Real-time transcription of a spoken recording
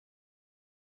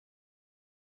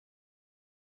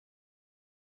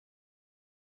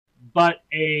but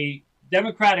a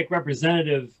Democratic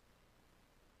representative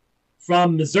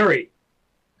from Missouri,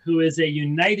 who is a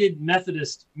United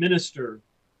Methodist minister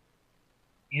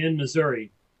in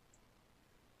Missouri,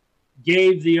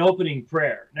 gave the opening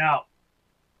prayer. Now,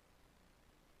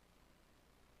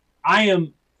 I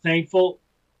am thankful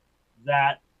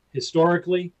that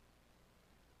historically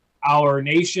our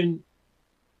nation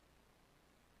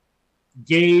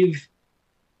gave,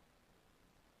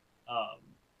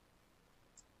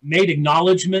 made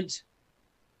acknowledgement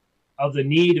of the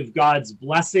need of God's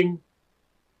blessing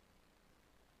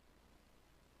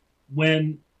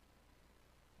when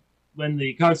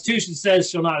the Constitution says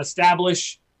shall not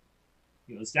establish,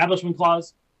 establishment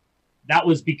clause. That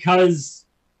was because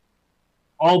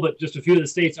all but just a few of the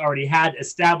states already had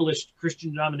established Christian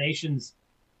denominations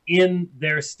in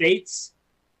their states,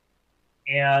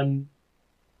 and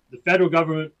the federal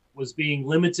government was being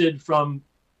limited from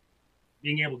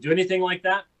being able to do anything like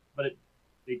that, but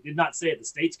they did not say it. The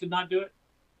states could not do it.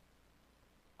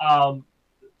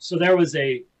 So there was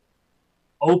a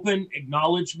open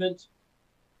acknowledgement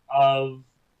of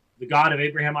the God of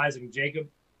Abraham, Isaac, and Jacob,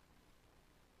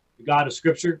 the God of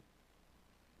Scripture.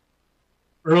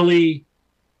 Early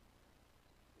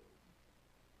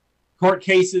court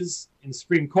cases in the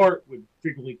Supreme Court would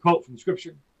frequently quote from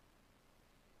Scripture.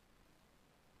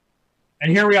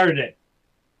 And here we are today.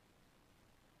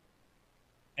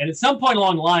 And at some point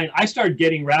along the line, I started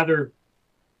getting rather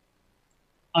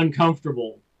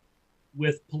uncomfortable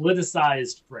with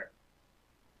politicized prayer.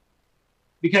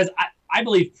 Because I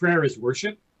believe prayer is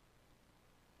worship.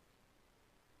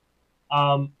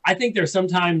 I think there's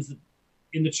sometimes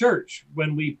in the church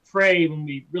when we pray when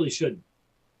we really shouldn't.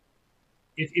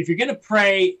 If you're going to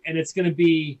pray and it's going to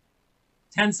be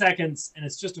 10 seconds and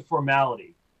it's just a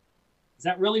formality, is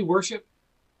that really worship?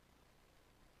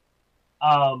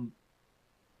 But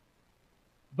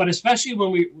especially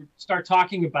when we start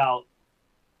talking about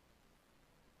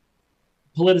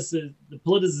the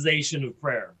politicization of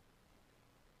prayer,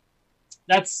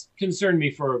 that's concerned me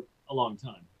for a long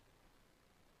time.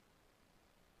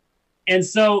 And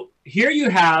so here you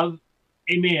have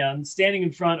a man standing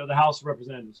in front of the House of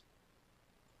Representatives,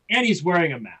 and he's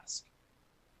wearing a mask.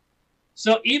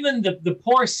 So even the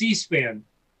poor C-SPAN,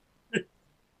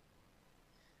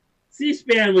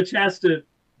 C-SPAN, which has to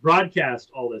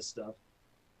broadcast all this stuff,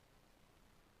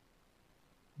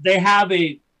 they have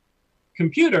a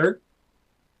computer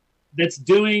that's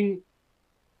doing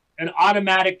an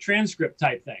automatic transcript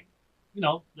type thing,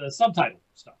 the subtitle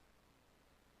stuff,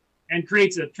 and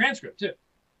creates a transcript too.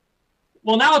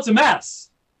 Well, now it's a mess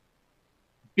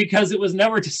because it was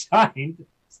never designed to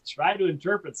try to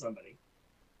interpret somebody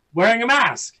wearing a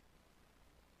mask.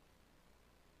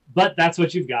 But that's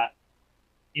what you've got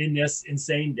in this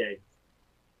insane day.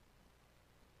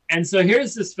 And so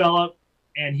here's this fellow,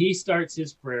 and he starts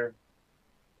his prayer.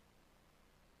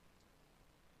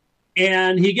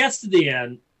 And he gets to the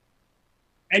end,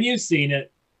 and you've seen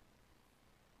it.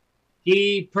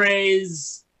 He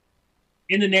prays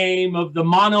in the name of the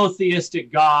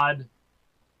monotheistic God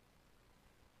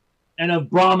and of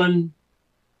Brahman,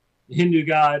 the Hindu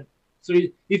God. So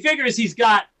he figures he's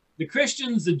got the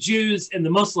Christians, the Jews, and the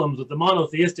Muslims with the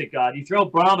monotheistic God. You throw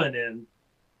Brahman in,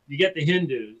 you get the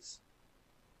Hindus.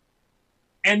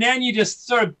 And then you just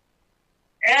sort of,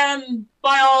 and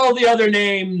by all the other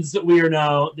names that we are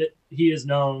known, that he is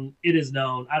known, it is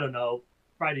known, I don't know,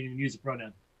 probably didn't even use a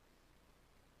pronoun.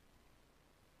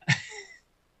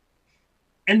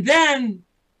 And then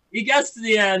he gets to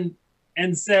the end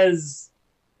and says,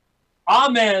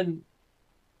 Amen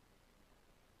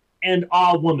and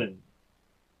Awoman,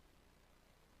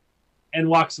 and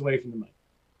walks away from the mic.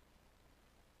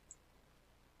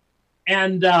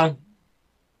 And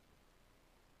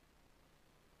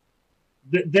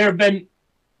there have been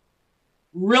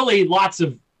really lots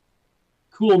of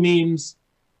cool memes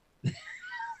that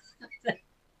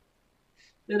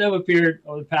have appeared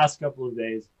over the past couple of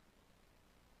days.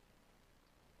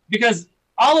 Because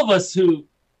all of us who,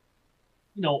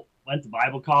 went to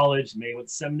Bible college, maybe went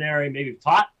to seminary, maybe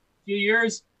taught a few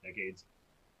years, decades,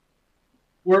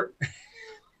 we're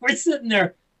sitting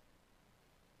there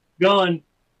going,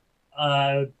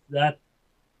 that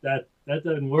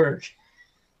doesn't work.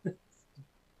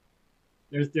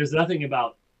 There's nothing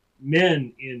about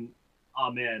men in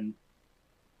Amen.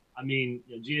 I mean,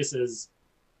 Jesus says,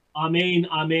 Amen,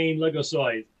 Amen,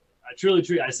 legosoi.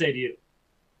 Truly, I say to you.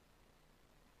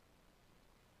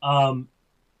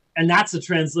 And that's a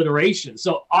transliteration.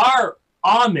 So our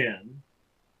Amen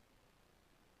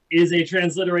is a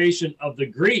transliteration of the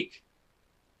Greek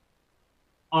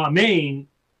Amen,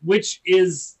 which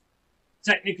is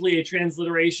technically a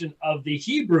transliteration of the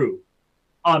Hebrew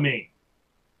Amen.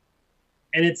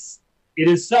 And it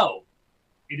is so.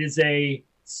 It is a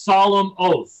solemn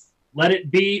oath. Let it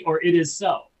be, or it is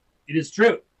so. It is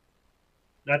true.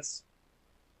 That's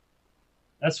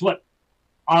what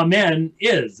Amen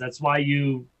is. That's why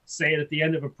you say it at the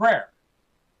end of a prayer.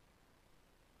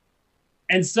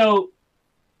 And so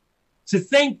to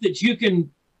think that you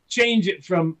can change it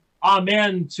from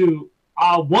Amen to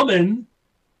Awoman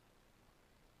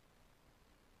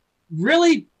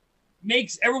really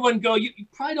makes everyone go, you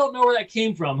probably don't know where that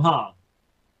came from, huh?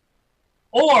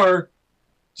 Or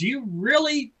do you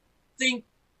really think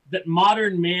that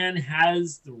modern man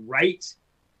has the right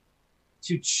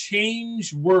to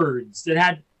change words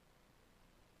that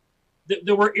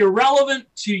were irrelevant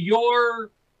to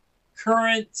your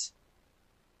current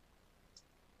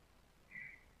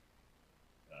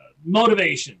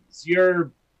motivations,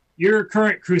 your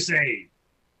current crusade,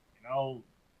 you know,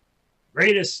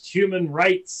 greatest human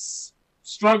rights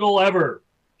struggle ever,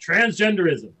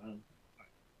 transgenderism.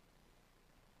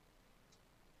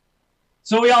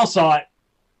 So we all saw it.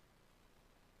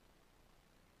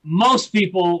 Most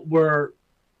people were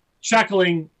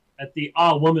chuckling at the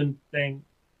woman thing.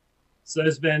 So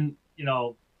there's been, you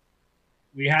know,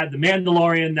 we had the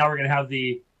Mandalorian. Now we're going to have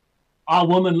the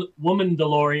woman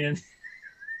DeLorean.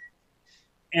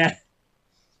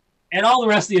 And all the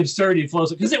rest of the absurdity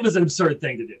flows, because it was an absurd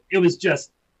thing to do. It was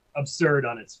just absurd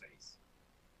on its face.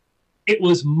 It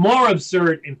was more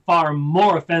absurd and far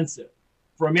more offensive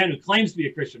for a man who claims to be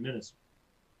a Christian minister.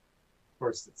 Of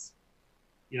course, it's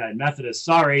United Methodist.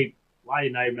 Sorry, a lot of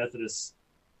United Methodists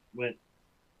went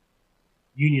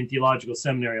Union Theological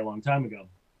Seminary a long time ago.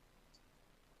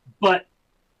 But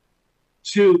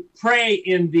to pray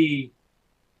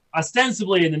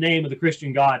ostensibly in the name of the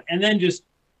Christian God, and then just,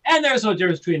 and there's no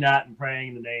difference between that and praying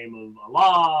in the name of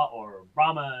Allah or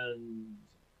Brahman,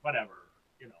 whatever,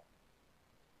 you know.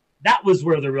 That was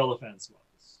where the real offense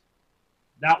was.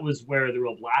 That was where the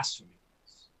real blasphemy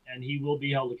was. And he will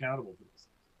be held accountable for this.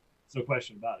 No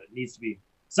question about it. It needs to be,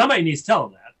 somebody needs to tell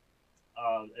him that,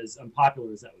 as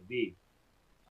unpopular as that would be.